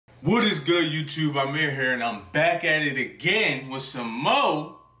What is good, YouTube? I'm here and I'm back at it again with some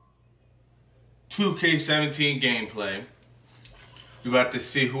more 2K17 gameplay. You about to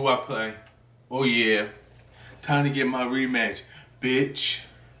see who I play. Oh yeah, time to get my rematch, bitch.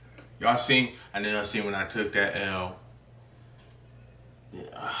 Y'all seen? I know y'all seen when I took that L. Yeah,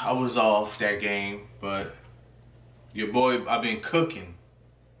 I was off that game, but your boy, I've been cooking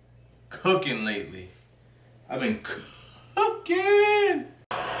lately. I've been cooking.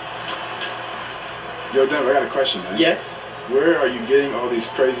 Yo, Denver, I got a question, man. Yes? Where are you getting all these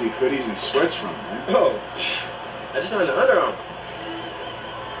crazy hoodies and sweats from, man? Oh, I just signed the Under Armour.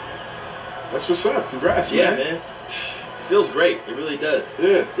 That's what's up. Congrats, yeah, man. Yeah, man. It feels great. It really does.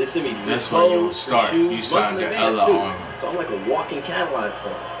 Yeah. They send me free That's where you clothes, start. shoes, You signed the Ella Armour. So I'm like a walking catalog for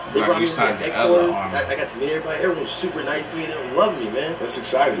them. They Like brought you me signed to the headquarters. Ella Armour. I got to meet everybody. Everyone was super nice to me. They were loving me, man. That's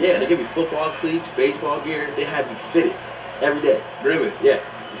exciting. Yeah, they give me football cleats, baseball gear. They have me fitted every day. Really? Yeah,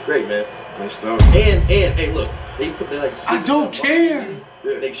 it's great, man. That's dope. And hey, look, they like. I don't care.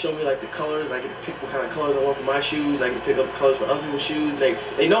 Yeah. They show me like the colors. And I get to pick what kind of colors I want for my shoes. I get to pick up colors for other people's shoes. They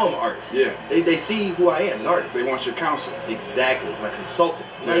know I'm an artist. Yeah. They see who I am, an artist. They want your counsel. Exactly, my consultant.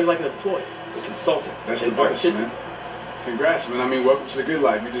 Not even like an employee, a consultant. That's the best, man. Congrats, man. I mean, welcome to the good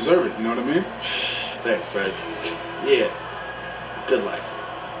life. You deserve it. You know what I mean? Thanks, Brad. Yeah, the good life.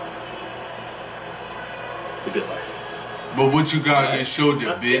 The good life. But what you got on your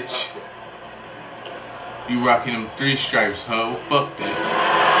shoulder, bitch? You rocking them 3 stripes, ho. Fuck that.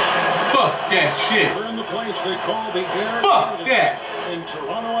 Fuck that shit. We're in the place they call the Air Fuck that. in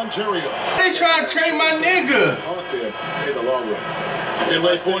Toronto, Ontario. They trying to train my nigga. Out there in the long run.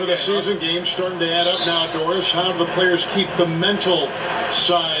 Midway point of the season, games starting to add up now, Doris. How do the players keep the mental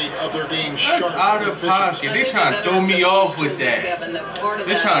side of their game sharp? That's out of pocket. They trying to throw me off with that.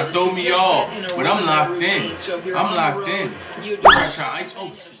 They trying to throw me off, but I'm locked in. I'm locked in. Trying to ice.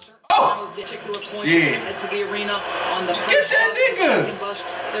 Oh, yeah. To the arena on the Get that nigga. bus.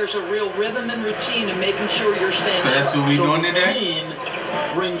 There's a real rhythm and routine in making sure you're staying So that's what we doing today? Routine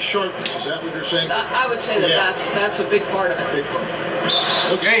brings sharpness. Is that what you're saying? I would say that that's a big part of it. Big part.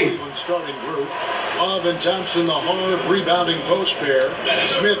 Look at Cleveland's starting group. Love and Thompson, the hard rebounding post pair.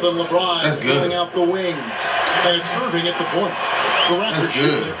 Smith and LeBron filling out the wings. And it's Irving at the point. The Raptors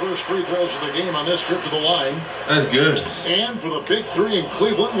shooting their first free throws of the game on this trip to the line. That's good. And for the big 3 in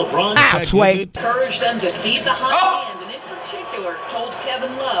Cleveland, LeBron Encourage them to feed the hot hand, and in particular, told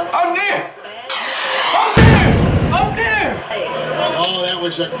Kevin Love. I'm there. I'm there. Oh, that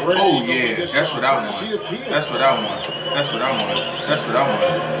was a great. Oh yeah, that's what I want. That's what I want. That's what I want. That's what I want.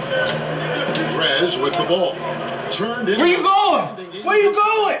 Rez with the ball. Turned in. Where you going? Where you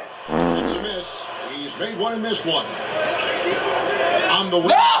going? It's a miss. He's made one and missed one. On the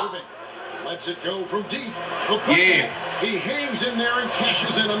way, Irving lets it go from deep. He hangs in there and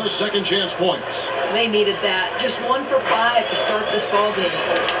cashes in on the second chance points. They needed that. Just 1 for 5 to start this ball game.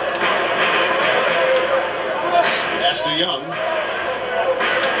 Pass to Young.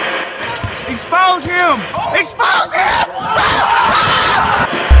 Expose him! Expose him!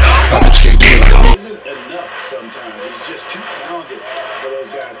 Isn't enough sometimes. He's just too talented for those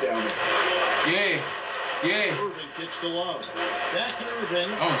guys down there. Yeah. Irving kicks to Love. Back to Irving.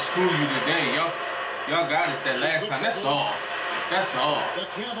 I'm gonna screw you today, y'all got us that last time. That's all. That's all. The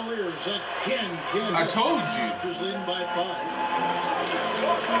Cavaliers again. I told you. Raptors leading by 5.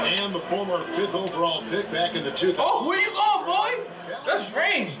 And the former 5th overall pick back in the 2000s. Oh, where you going, boy? That's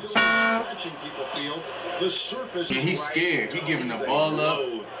range. Still stretching people feel. The surface. Yeah, he's scared. He giving the ball up.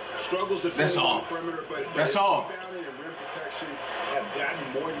 That's all. That's all. Rebounding and rim protection have gotten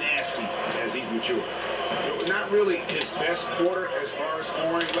more nasty as he's matured. Not really his best quarter as far as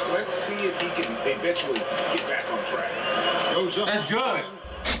scoring, but let's see if he can eventually get back on track. Goes up. That's good.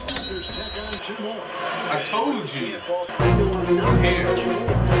 Raptors take on 2 more. I told you. I'm here.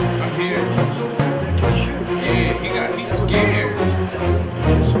 I'm here. Yeah, he's scared.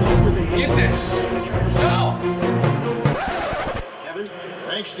 Get this. No.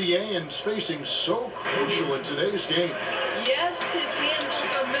 Thanks to Ye, and spacing so crucial in today's game. Yes, his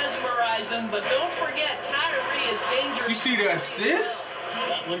handles are mesmerizing, but don't forget, Kyrie is dangerous. You see the assist?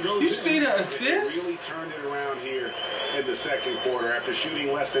 That one goes You in. see the assist? Really turned it around here in the second quarter after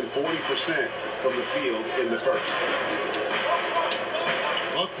shooting less than 40% from the field in the first.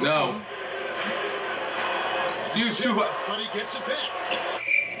 No. You too. But he gets it back.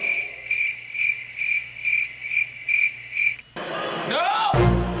 No!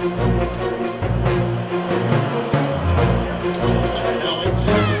 Now it's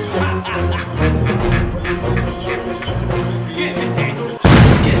Get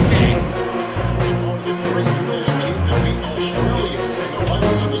that. One of the great U.S. team that beat Australia in the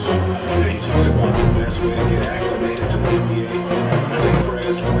finals in the summer. Yeah, you talk about the best way to get acclimated to the NBA. I think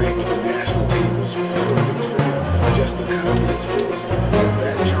Perez playing with the national team was perfect for him. Just the confidence boost.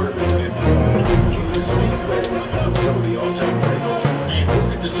 That tournament win provided can just keep that from some of the all-time greats. And we'll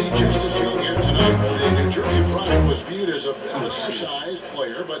get to see Justice Young here tonight. The New Jersey product was viewed as a bit of an undersized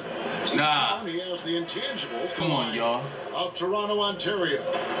player, but Nah. he has the intangibles. Come on, y'all. Of Toronto, Ontario.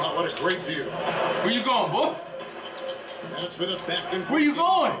 Wow, what a great view. Where you going, boy? And it's been a back and forth Where you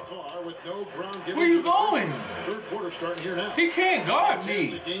going? so far with no ground given Where you to the going? Third quarter starting here now. He can't guard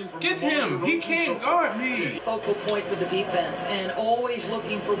me. Get him. He can't guard me. Focal point for the defense and always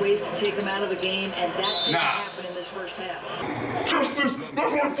looking for ways to take them out of the game, and that didn't happen in this first half. Justice,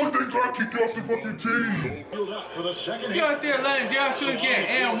 that's why the fuck they got kicked off the fucking team. Field up for the second Get out there letting Joshua get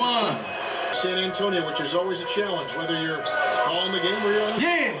and one. San Antonio, which is always a challenge, whether you're calling the game or you're on the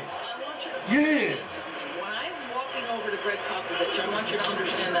Yeah. Yeah. When I'm walking over to Greg Popovich, I want you to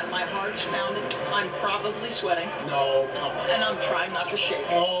understand that my heart's pounding. I'm probably sweating, No, come on. and I'm trying not to shake.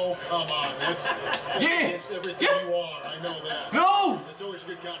 Oh, come on. That's Yeah. against everything Yeah. you are. I know that. No. It's always a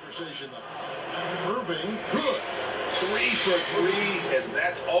good conversation, though. Irving, good. 3 for 3, and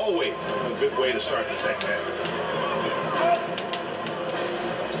that's always a good way to start the second half.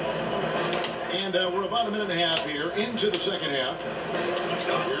 And we're about a minute and a half here into the second half.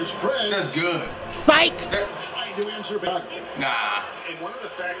 Here's Fred. That's good. Trying to answer back. Nah. And one of the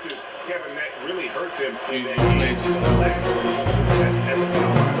factors, Kevin, that really hurt them in that You game played was yourself. the lack of success at the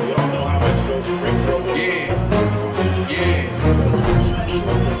foul line. We all know how much those free throws. Yeah. Yeah. Especially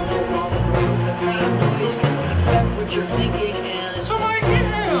difficult on the road. The crowd noise can affect what you're thinking, and Somebody get him.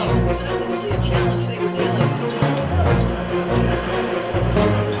 it was obviously a challenge they were dealing with.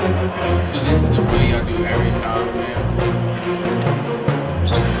 So this is the way I do every time, man.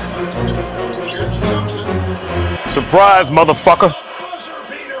 Here's Thompson. Surprise, motherfucker. Buzzer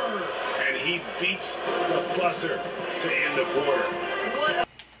beater! And he beats the buzzer to end the quarter. What a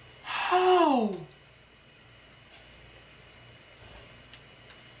How?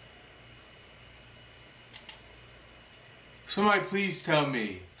 Somebody please tell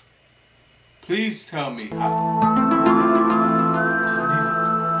me. Please tell me. Odell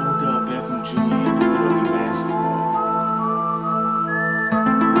Beckham Jr. in the fucking basketball.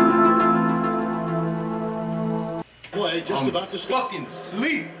 Play just about to start. Fucking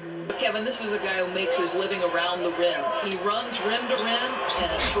sleep. Kevin, this is a guy who makes his living around the rim. He runs rim to rim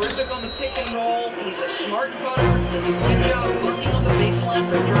and is terrific on the pick and roll. He's a smart cutter, does a good job looking on the baseline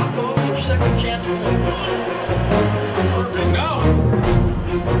for drop-offs or second chance points. No.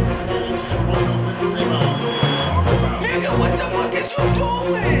 It's Toronto with the rebound. Talk about Nigga, what the fuck is you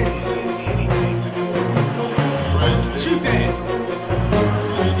doing? anything to go. Friends, Shoot that. Toronto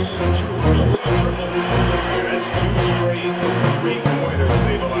with the triple. That's 2 straight 3-pointers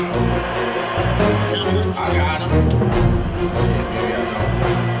they've allowed. Cavaliers I got him.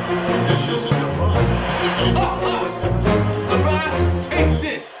 dishes at the front. LeBron, take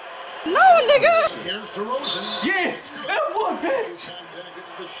this. Here's DeRozan. Yeah, that one, bitch. Contact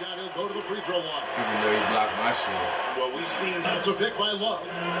gets the shot. He'll go to the free throw line. Even though he blocked my shit. Well, we've seen It's a pick by Love.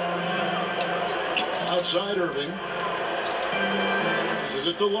 Outside Irving. This is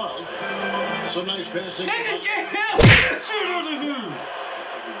it to Love. Some nice passing. Nigga, get him. Get shit out of here. you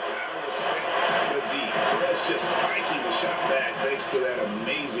gotta respect the D. That's just spiking the shot back thanks to that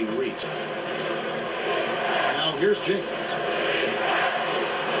amazing reach. Now here's Jenkins.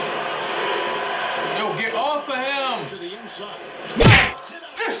 Yo, get off of him. To the inside.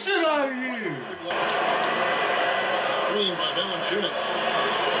 Get shit out of here. Screen by Valanciunas.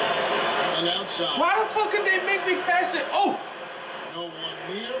 And outside. Why the fuck could they make me pass it? Oh. No one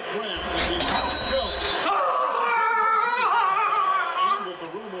near Browns as he goes. And with the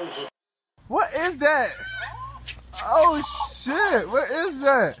rumors of What is that? Oh shit, what is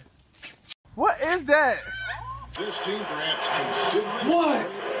that? What is that? this team perhaps considering. What?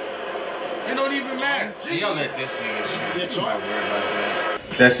 It don't even matter. Y'all let this nigga shoot. It's You might off. worry about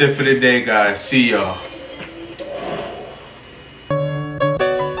that. That's it for the day, guys. See y'all.